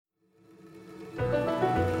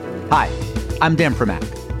Hi, I'm Dan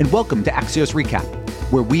Primack, and welcome to Axios Recap,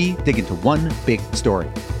 where we dig into one big story.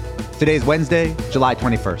 Today's Wednesday, July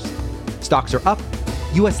 21st. Stocks are up,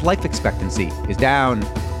 U.S. life expectancy is down,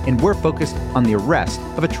 and we're focused on the arrest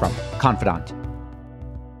of a Trump confidant.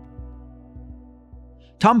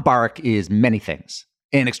 Tom Barrack is many things.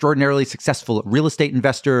 An extraordinarily successful real estate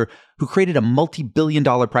investor who created a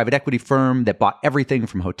multi-billion-dollar private equity firm that bought everything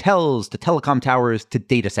from hotels to telecom towers to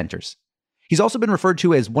data centers. He's also been referred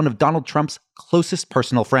to as one of Donald Trump's closest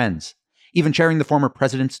personal friends, even chairing the former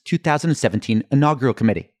president's 2017 inaugural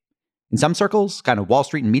committee. In some circles, kind of Wall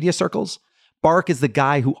Street and media circles, Barrack is the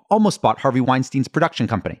guy who almost bought Harvey Weinstein's production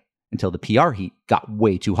company until the PR heat got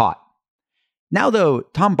way too hot. Now, though,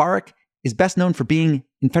 Tom Barrack is best known for being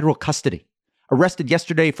in federal custody, arrested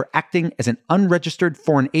yesterday for acting as an unregistered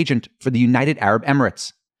foreign agent for the United Arab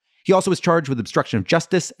Emirates. He also was charged with obstruction of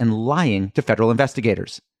justice and lying to federal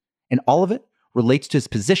investigators. And all of it relates to his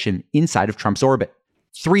position inside of Trump's orbit.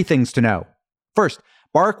 Three things to know. First,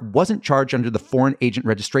 Barrack wasn't charged under the Foreign Agent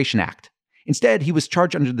Registration Act. Instead, he was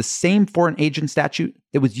charged under the same foreign agent statute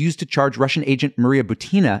that was used to charge Russian agent Maria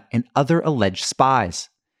Butina and other alleged spies.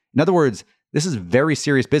 In other words, this is very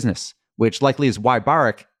serious business, which likely is why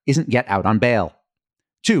Barrack isn't yet out on bail.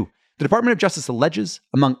 Two, the Department of Justice alleges,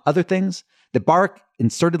 among other things, that Barrack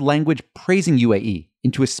inserted language praising UAE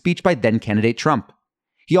into a speech by then-candidate Trump.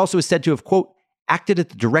 He also is said to have, quote, acted at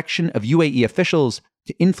the direction of UAE officials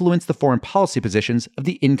to influence the foreign policy positions of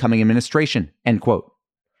the incoming administration, end quote.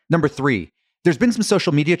 Number three, there's been some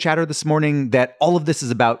social media chatter this morning that all of this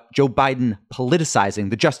is about Joe Biden politicizing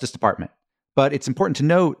the Justice Department. But it's important to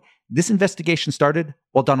note, this investigation started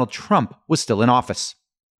while Donald Trump was still in office.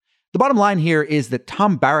 The bottom line here is that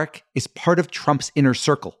Tom Barrack is part of Trump's inner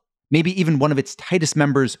circle, maybe even one of its tightest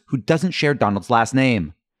members who doesn't share Donald's last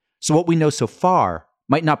name. So what we know so far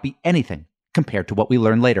might not be anything compared to what we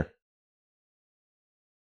learn later.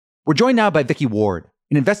 We're joined now by Vicky Ward,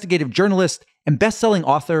 an investigative journalist and best-selling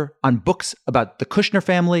author on books about the Kushner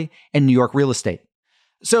family and New York real estate.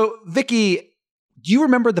 So, Vicky, do you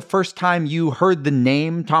remember the first time you heard the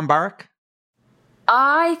name Tom Barrack?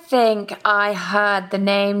 I think I heard the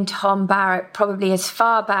name Tom Barrack probably as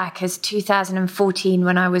far back as 2014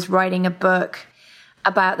 when I was writing a book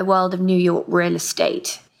about the world of New York real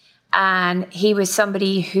estate. And he was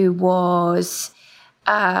somebody who was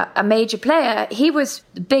a major player. He was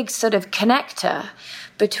the big sort of connector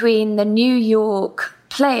between the New York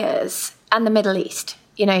players and the Middle East.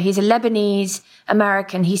 You know, he's a Lebanese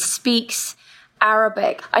American. He speaks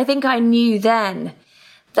Arabic. I think I knew then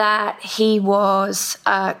that he was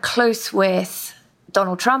close with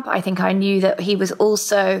Donald Trump. I think I knew that he was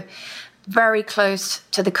also very close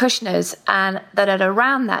to the Kushners, and that at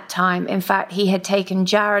around that time, in fact, he had taken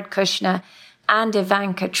Jared Kushner and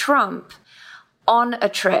Ivanka Trump on a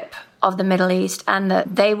trip of the Middle East, and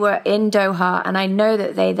that they were in Doha. And I know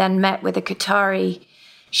that they then met with a Qatari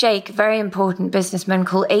sheikh, a very important businessman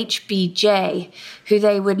called HBJ, who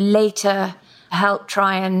they would later help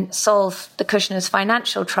try and solve the Kushners'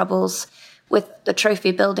 financial troubles with the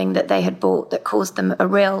trophy building that they had bought that caused them a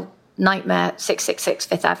real nightmare, 666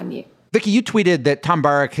 Fifth Avenue. Vicky, you tweeted that Tom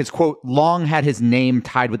Barrack has, quote, long had his name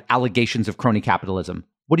tied with allegations of crony capitalism.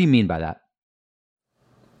 What do you mean by that?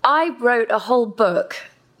 I wrote a whole book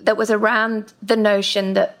that was around the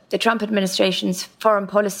notion that the Trump administration's foreign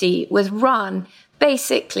policy was run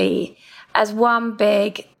basically as one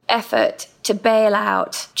big effort to bail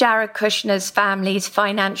out Jared Kushner's family's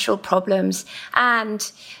financial problems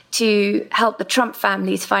and to help the Trump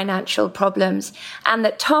family's financial problems, and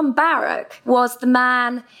that Tom Barrack was the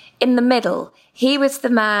man in the middle. He was the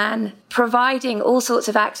man providing all sorts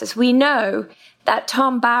of access. We know that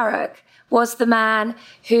Tom Barrack was the man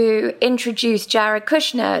who introduced Jared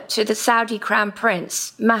Kushner to the Saudi Crown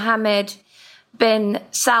Prince, Mohammed bin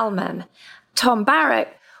Salman. Tom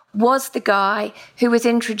Barrack was the guy who was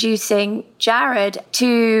introducing Jared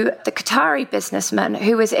to the Qatari businessman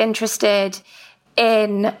who was interested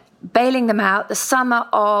in bailing them out the summer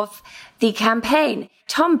of the campaign.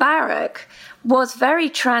 Tom Barrack was very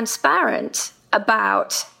transparent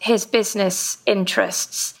about his business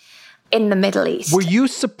interests in the Middle East. Were you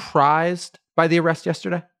surprised by the arrest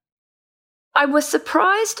yesterday? I was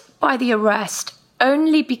surprised by the arrest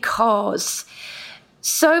only because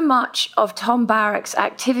so much of Tom Barrack's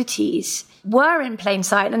activities were in plain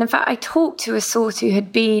sight. And in fact, I talked to a source who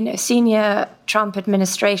had been a senior Trump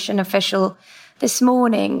administration official this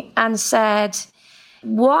morning and said,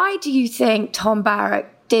 why do you think Tom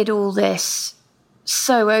Barrack did all this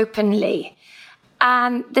so openly?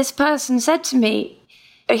 And this person said to me,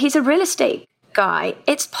 he's a real estate guy.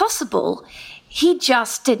 It's possible he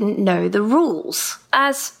just didn't know the rules.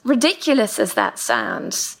 As ridiculous as that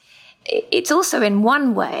sounds, it's also in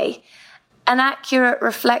one way an accurate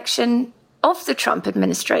reflection of the Trump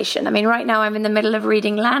administration. I mean, right now I'm in the middle of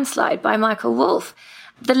reading Landslide by Michael Wolff.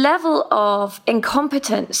 The level of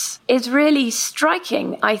incompetence is really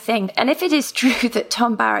striking, I think. And if it is true that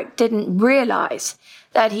Tom Barrack didn't realize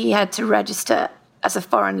that he had to register as a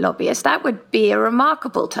foreign lobbyist, that would be a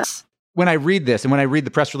remarkable test. When I read this and when I read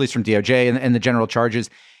the press release from DOJ and the general charges,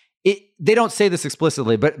 they don't say this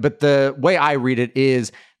explicitly, but the way I read it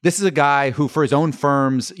is this is a guy who, for his own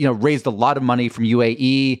firms, raised a lot of money from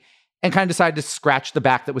UAE and kind of decided to scratch the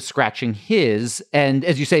back that was scratching his. And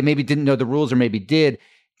as you say, maybe didn't know the rules or maybe did.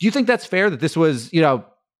 Do you think that's fair that this was,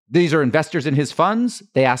 these are investors in his funds?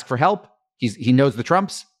 They ask for help. He knows the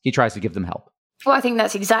Trumps. He tries to give them help. Well, I think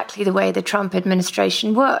that's exactly the way the Trump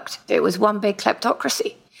administration worked. It was one big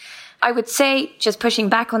kleptocracy. I would say, just pushing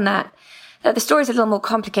back on that the story is a little more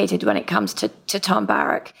complicated when it comes to Tom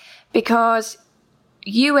Barrack, because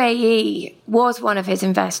UAE was one of his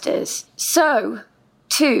investors. So,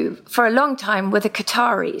 too, for a long time were the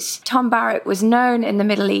Qataris. Tom Barrack was known in the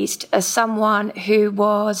Middle East as someone who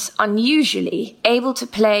was unusually able to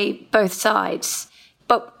play both sides.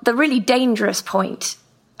 But the really dangerous point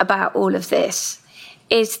about all of this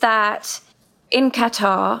is that in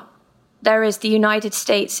Qatar, there is the United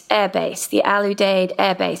States Air Base, the Al Udeid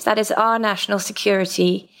Air Base. That is our national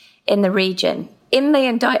security in the region. In the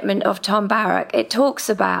indictment of Tom Barrack, it talks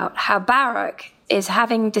about how Barrack is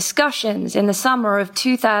having discussions in the summer of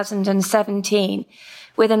 2017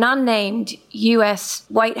 with an unnamed US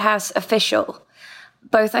White House official,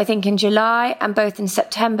 both I think in July and both in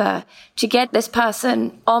September, to get this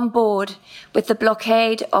person on board with the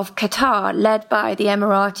blockade of Qatar led by the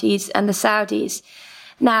Emiratis and the Saudis.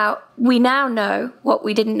 Now, we now know what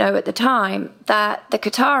we didn't know at the time, that the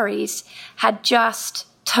Qataris had just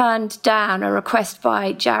turned down a request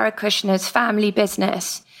by Jared Kushner's family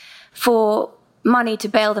business for money to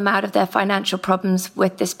bail them out of their financial problems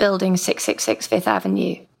with this building, 666 Fifth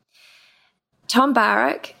Avenue. Tom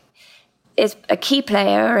Barrack is a key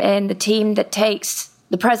player in the team that takes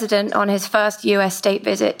the president on his first US state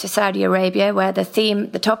visit to Saudi Arabia, where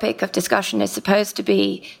the topic of discussion is supposed to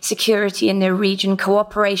be security in the region,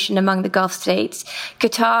 cooperation among the Gulf states.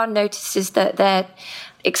 Qatar notices that they're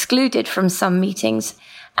excluded from some meetings.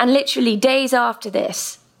 And literally days after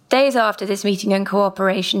this meeting and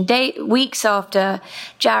cooperation, weeks after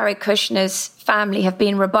Jared Kushner's family have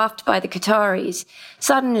been rebuffed by the Qataris,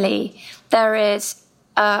 suddenly there is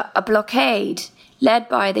a blockade led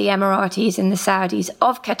by the Emiratis and the Saudis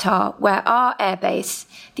of Qatar, where our airbase,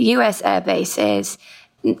 the US airbase is.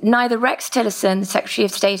 Neither Rex Tillerson, the Secretary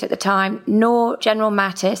of State at the time, nor General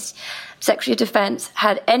Mattis, Secretary of Defense,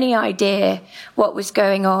 had any idea what was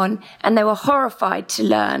going on, and they were horrified to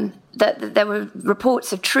learn that there were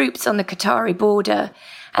reports of troops on the Qatari border,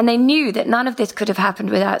 and they knew that none of this could have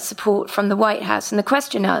happened without support from the White House. And the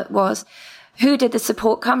question was, who did the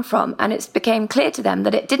support come from? And it became clear to them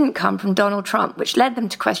that it didn't come from Donald Trump, which led them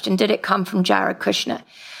to question, did it come from Jared Kushner?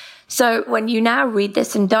 So when you now read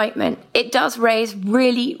this indictment, it does raise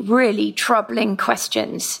really, really troubling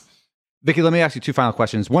questions. Vicky, let me ask you two final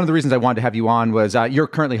questions. One of the reasons I wanted to have you on was you're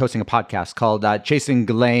currently hosting a podcast called Chasing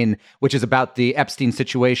Ghislaine, which is about the Epstein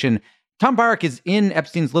situation. Tom Barrack is in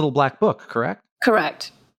Epstein's little black book, correct?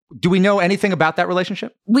 Correct. Do we know anything about that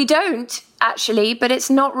relationship? We don't, actually, but it's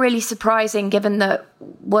not really surprising given that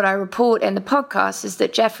what I report in the podcast is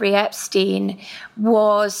that Jeffrey Epstein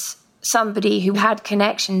was somebody who had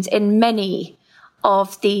connections in many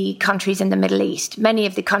of the countries in the Middle East, many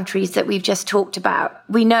of the countries that we've just talked about.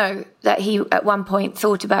 We know that he at one point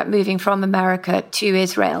thought about moving from America to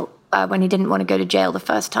Israel when he didn't want to go to jail the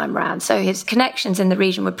first time round. So his connections in the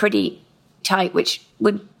region were pretty tight, which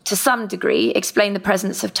would to some degree explain the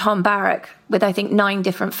presence of Tom Barrack with, I think, 9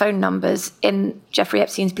 different phone numbers in Jeffrey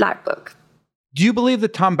Epstein's black book. Do you believe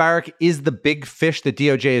that Tom Barrack is the big fish that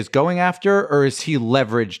DOJ is going after, or is he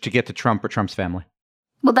leveraged to get to Trump or Trump's family?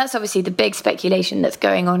 Well, that's obviously the big speculation that's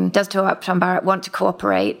going on. Does Tom Barrack want to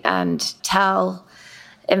cooperate and tell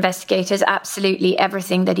investigators absolutely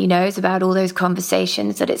everything that he knows about all those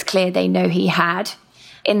conversations that it's clear they know he had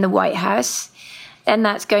in the White House? Then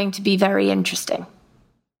that's going to be very interesting.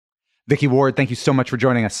 Vicky Ward, thank you so much for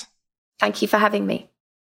joining us. Thank you for having me.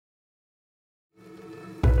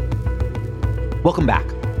 Welcome back.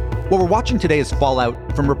 What we're watching today is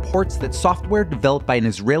fallout from reports that software developed by an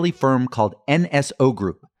Israeli firm called NSO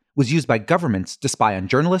Group was used by governments to spy on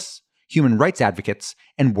journalists, human rights advocates,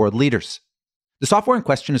 and world leaders. The software in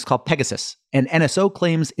question is called Pegasus, and NSO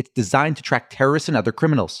claims it's designed to track terrorists and other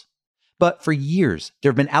criminals. But for years,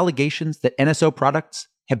 there have been allegations that NSO products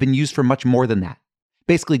have been used for much more than that,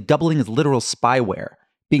 basically doubling as literal spyware,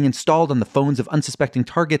 being installed on the phones of unsuspecting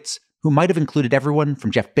targets who might have included everyone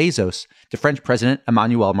from Jeff Bezos to French President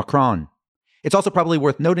Emmanuel Macron. It's also probably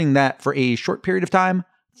worth noting that for a short period of time,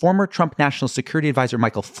 former Trump National Security Advisor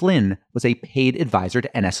Michael Flynn was a paid advisor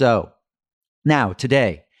to NSO. Now,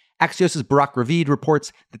 today, Axios' Barak Ravid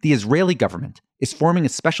reports that the Israeli government is forming a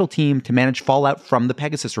special team to manage fallout from the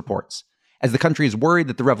Pegasus reports, as the country is worried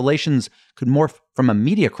that the revelations could morph from a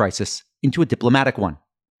media crisis into a diplomatic one.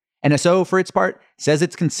 NSO, for its part, says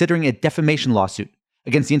it's considering a defamation lawsuit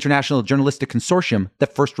against the International Journalistic Consortium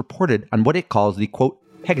that first reported on what it calls the, quote,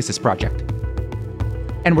 Pegasus Project.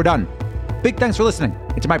 And we're done. Big thanks for listening.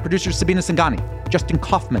 And to my producers Sabina Sangani, Justin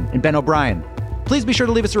Kaufman, and Ben O'Brien. Please be sure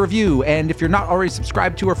to leave us a review, and if you're not already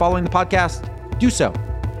subscribed to or following the podcast, do so.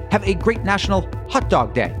 Have a great National Hot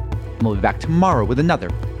Dog Day, and we'll be back tomorrow with another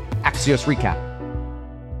Axios Recap.